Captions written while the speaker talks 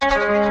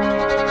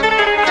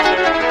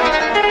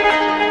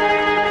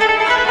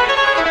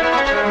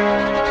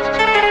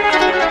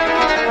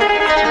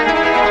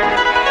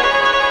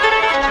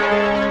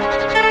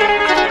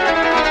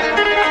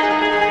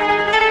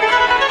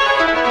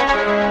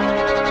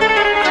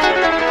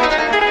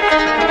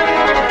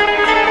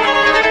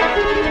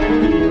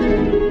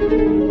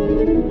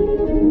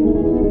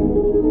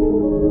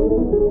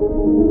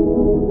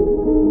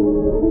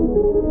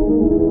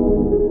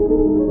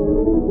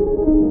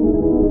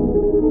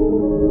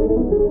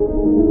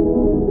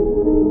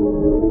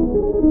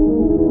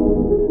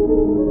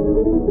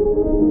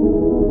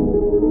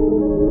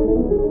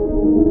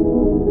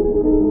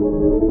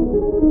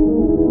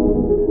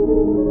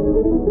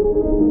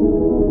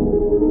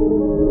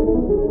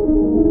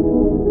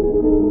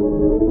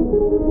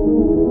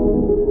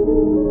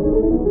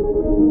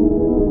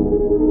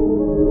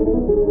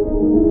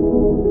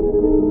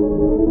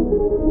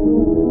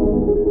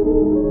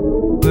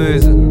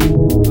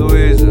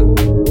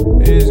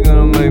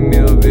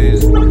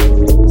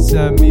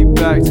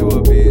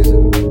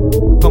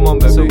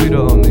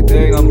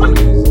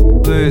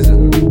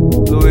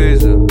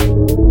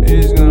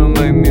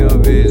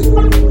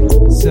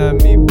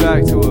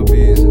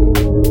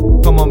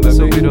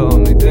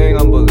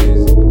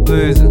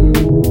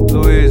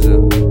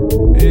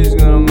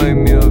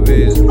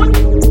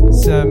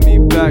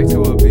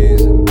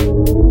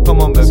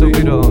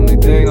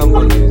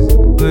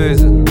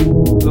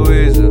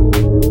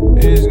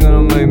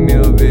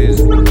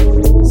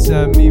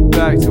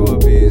to a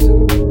visa.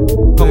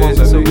 Come on,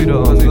 baby, we the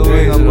only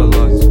thing I'm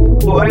allergic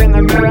to. Boy in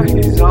the mirror,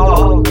 he's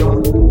all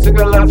gone. Took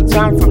a left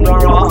turn from the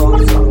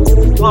wrong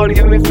side. Lord,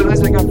 give me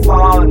feelings like I'm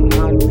falling.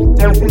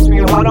 Death hits me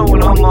harder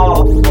when I'm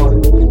off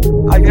one.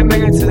 I can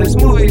make it to this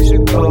movie, you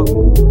should go.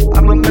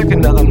 I'ma make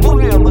another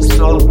movie, I'm a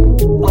soul.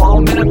 Oh,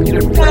 man, I'm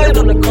Peter Pan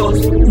on the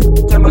coast.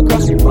 Time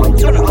across you, I'm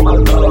turning on my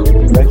love.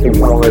 Making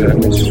my way down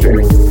the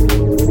street.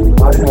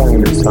 I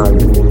had the time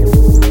in me.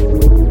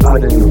 I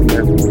didn't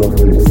never love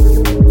it.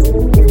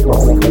 Think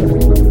all of it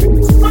would be.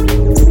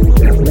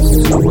 Damn, this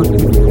is not what you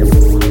mean.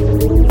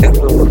 Can't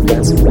believe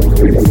dancing for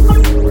free.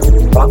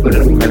 Pop it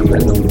in the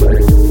way.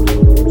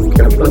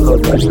 Can't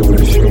believe fashion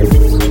machines.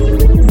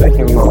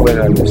 Making my way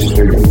down the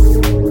street.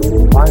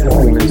 I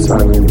had the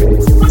time in me.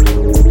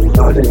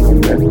 I didn't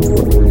never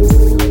love it.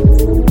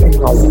 Think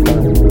all of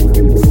it would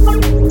be.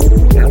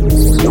 Damn,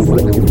 this is not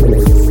what you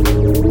mean.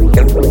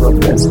 Can't believe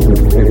dancing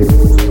for free.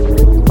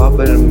 Pop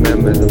it in the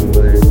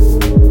way.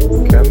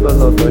 Can't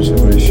believe fashion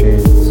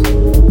machines.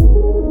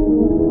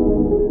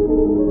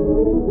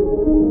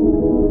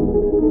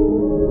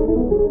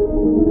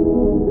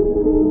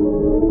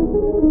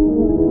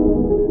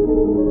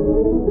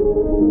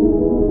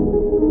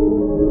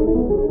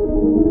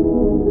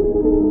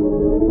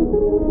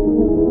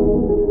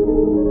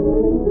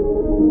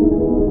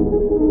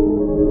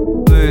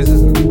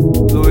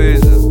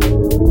 Louisa,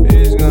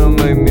 he's gonna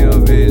make me a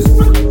visa.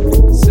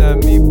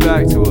 Send me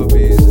back to a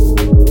visa.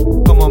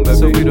 Come on, baby,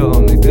 so we the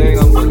only thing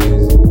I'm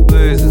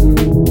Bellizzi.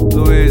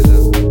 Louisa,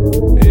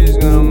 he's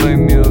gonna make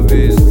me a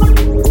visa.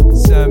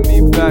 Send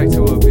me back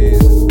to a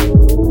visa.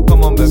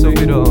 Come on, baby, so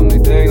we the only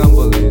thing I'm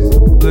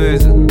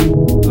Bellizzi.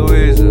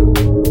 Louisa,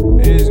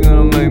 he's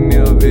gonna make me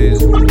a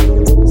visa.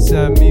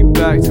 Send me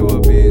back to a